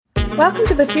Welcome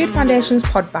to the Food Foundation's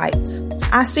Pod Bites,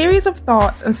 our series of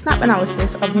thoughts and snap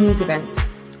analysis of news events.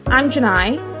 I'm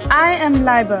Janai. I am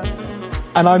Liba.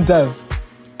 And I'm Dev.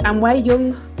 And we're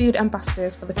Young Food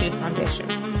Ambassadors for the Food Foundation.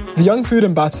 The Young Food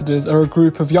Ambassadors are a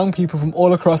group of young people from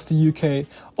all across the UK,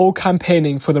 all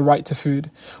campaigning for the right to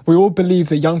food. We all believe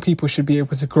that young people should be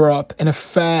able to grow up in a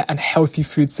fair and healthy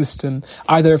food system,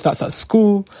 either if that's at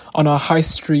school, on our high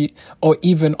street, or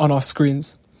even on our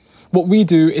screens. What we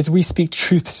do is we speak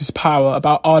truth to power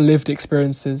about our lived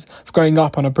experiences of growing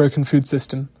up on a broken food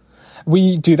system.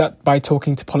 We do that by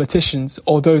talking to politicians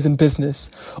or those in business,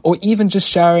 or even just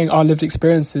sharing our lived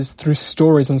experiences through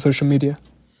stories on social media.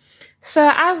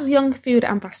 So as Young Food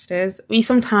Ambassadors, we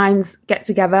sometimes get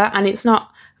together, and it's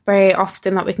not very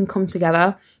often that we can come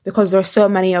together because there are so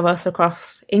many of us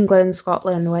across England,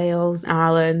 Scotland, Wales,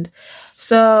 Ireland.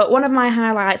 So one of my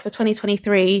highlights for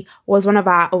 2023 was one of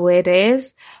our away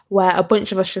days where a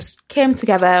bunch of us just came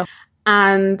together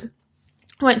and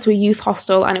went to a youth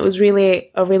hostel, and it was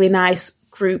really a really nice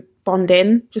group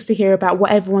bonding just to hear about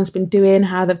what everyone's been doing,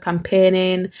 how they're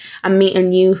campaigning, and meeting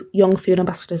new young food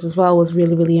ambassadors as well was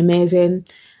really, really amazing.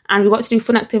 And we got to do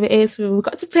fun activities. We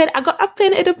got to play. I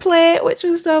painted a plate, which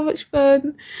was so much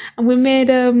fun, and we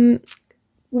made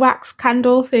wax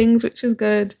candle things, which is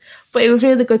good. But it was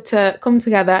really good to come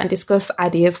together and discuss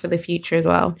ideas for the future as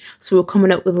well. So we were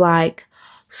coming up with like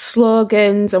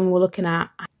slogans, and we're looking at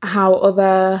how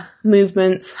other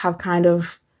movements have kind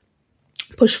of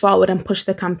pushed forward and pushed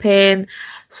the campaign.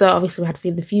 So obviously we had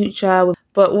Feed the Future,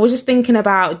 but we're just thinking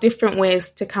about different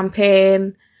ways to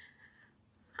campaign.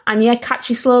 And yeah,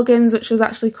 catchy slogans, which was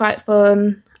actually quite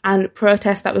fun, and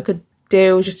protests that we could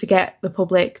do just to get the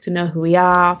public to know who we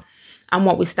are and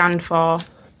what we stand for.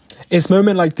 It's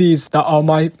moments like these that are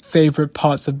my favourite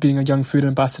parts of being a young food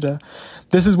ambassador.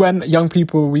 This is when young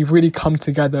people, we've really come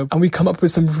together and we come up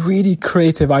with some really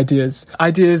creative ideas.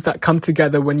 Ideas that come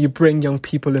together when you bring young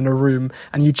people in a room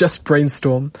and you just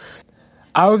brainstorm.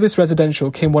 Out of this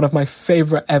residential came one of my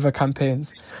favourite ever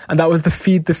campaigns, and that was the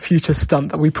Feed the Future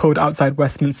stunt that we pulled outside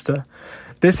Westminster.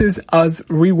 This is us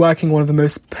reworking one of the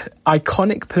most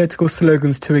iconic political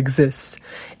slogans to exist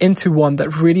into one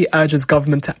that really urges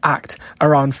government to act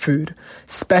around food,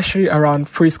 especially around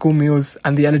free school meals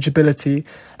and the eligibility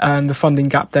and the funding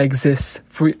gap that exists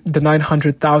for the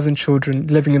 900,000 children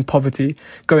living in poverty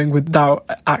going without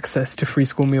access to free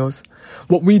school meals.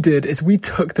 What we did is we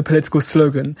took the political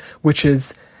slogan, which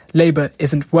is Labour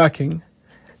isn't working,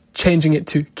 changing it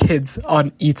to kids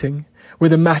aren't eating,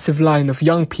 with a massive line of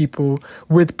young people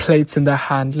with plates in their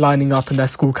hand lining up in their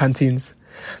school canteens.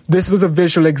 This was a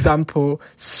visual example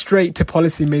straight to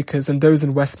policymakers and those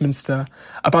in Westminster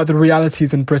about the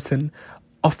realities in Britain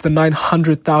of the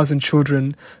 900,000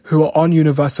 children who are on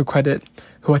universal credit,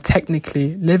 who are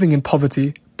technically living in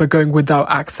poverty, but going without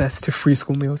access to free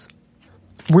school meals.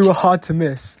 We were hard to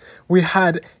miss. We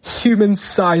had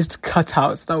human-sized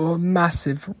cutouts that were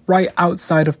massive right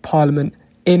outside of Parliament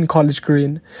in College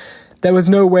Green. There was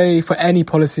no way for any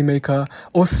policymaker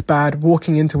or SPAD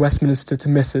walking into Westminster to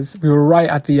miss us. We were right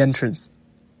at the entrance.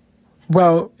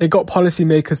 Well, it got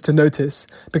policymakers to notice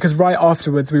because right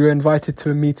afterwards we were invited to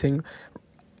a meeting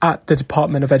at the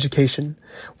Department of Education.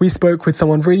 We spoke with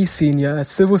someone really senior, a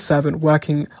civil servant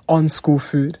working on school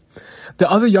food. The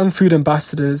other young food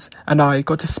ambassadors and I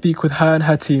got to speak with her and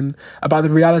her team about the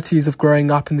realities of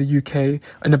growing up in the UK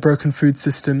in a broken food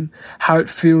system, how it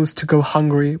feels to go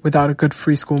hungry without a good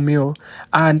free school meal,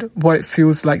 and what it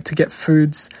feels like to get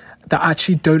foods that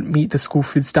actually don't meet the school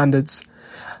food standards.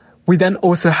 We then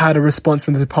also had a response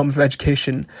from the Department of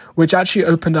Education, which actually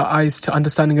opened our eyes to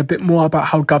understanding a bit more about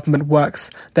how government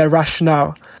works, their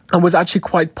rationale, and was actually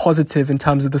quite positive in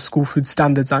terms of the school food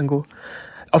standards angle.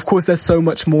 Of course, there's so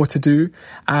much more to do,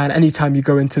 and anytime you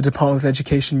go into a Department of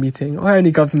Education meeting or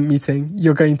any government meeting,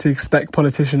 you're going to expect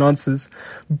politician answers.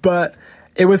 But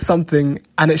it was something,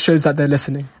 and it shows that they're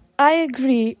listening. I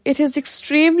agree. It is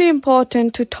extremely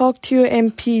important to talk to your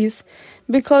MPs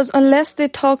because unless they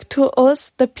talk to us,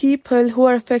 the people who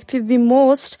are affected the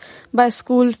most by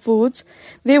school foods,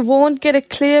 they won't get a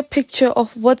clear picture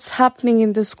of what's happening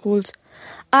in the schools.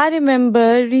 I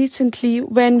remember recently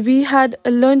when we had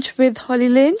a lunch with Holly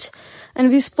Lynch and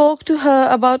we spoke to her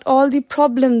about all the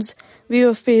problems we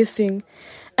were facing.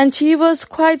 And she was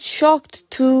quite shocked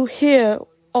to hear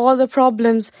all the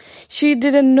problems. She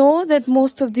didn't know that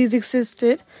most of these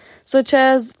existed, such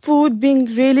as food being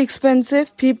really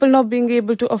expensive, people not being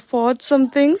able to afford some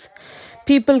things,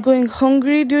 people going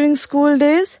hungry during school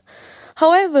days.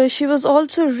 However, she was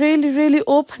also really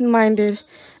open-minded.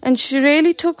 And she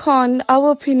really took on our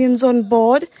opinions on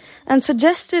board and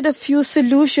suggested a few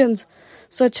solutions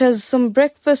such as some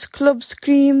breakfast club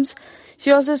schemes.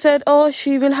 She also said,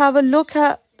 she will have a look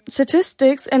at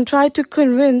statistics and try to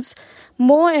convince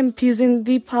more MPs in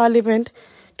the parliament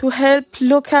to help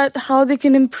look at how they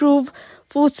can improve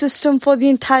food system for the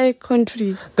entire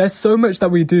country. There's so much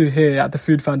that we do here at the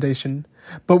Food Foundation,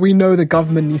 but we know the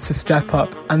government needs to step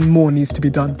up and more needs to be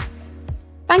done.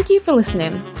 Thank you for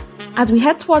listening. As we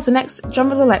head towards the next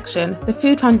general election, the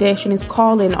Food Foundation is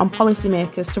calling on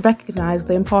policymakers to recognise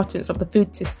the importance of the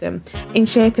food system in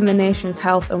shaping the nation's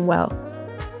health and wealth.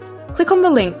 Click on the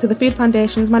link to the Food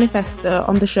Foundation's manifesto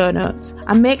on the show notes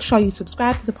and make sure you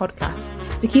subscribe to the podcast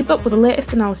to keep up with the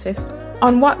latest analysis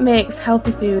on what makes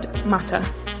healthy food matter.